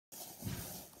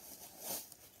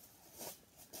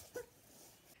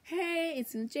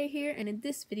it's Jay here, and in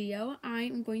this video, I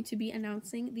am going to be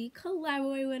announcing the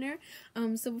Collabaway winner.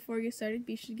 So before we get started,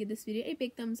 be sure to give this video a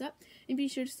big thumbs up, and be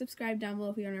sure to subscribe down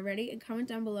below if you aren't already, and comment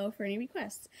down below for any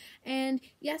requests. And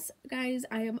yes, guys,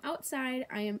 I am outside.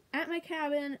 I am at my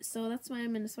cabin, so that's why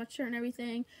I'm in a sweatshirt and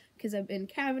everything, because I'm in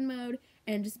cabin mode.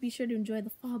 And just be sure to enjoy the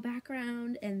fall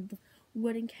background and the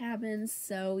wooden cabins.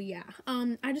 So yeah,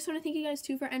 I just want to thank you guys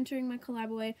too for entering my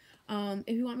Collabaway.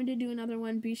 If you want me to do another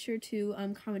one, be sure to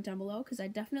comment down below, because I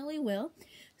definitely will.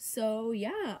 So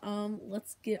yeah,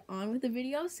 let's get on with the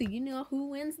video so you know who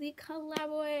wins the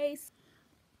Collabaways.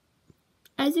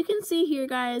 As you can see here,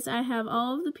 guys, I have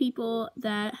all of the people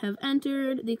that have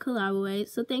entered the Collabaway.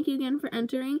 So thank you again for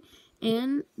entering,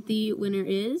 and the winner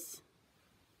is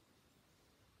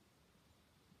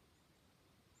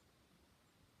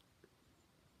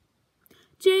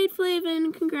Jade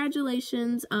Flavin.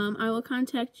 Congratulations. I will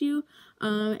contact you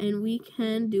and we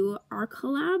can do our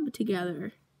collab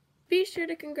together. Be sure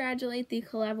to congratulate the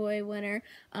Collabaway winner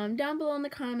down below in the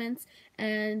comments,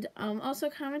 and also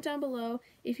comment down below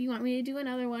if you want me to do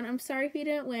another one. I'm sorry if you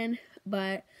didn't win,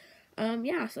 but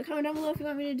yeah, so comment down below if you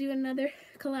want me to do another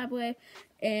Collabaway.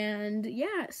 And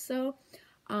yeah, so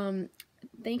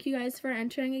thank you guys for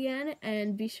entering again,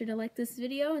 and be sure to like this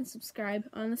video and subscribe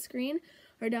on the screen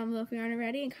or down below if you aren't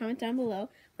already, and comment down below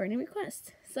for any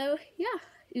requests. So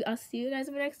yeah, I'll see you guys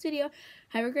in the next video.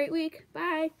 Have a great week.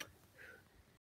 Bye!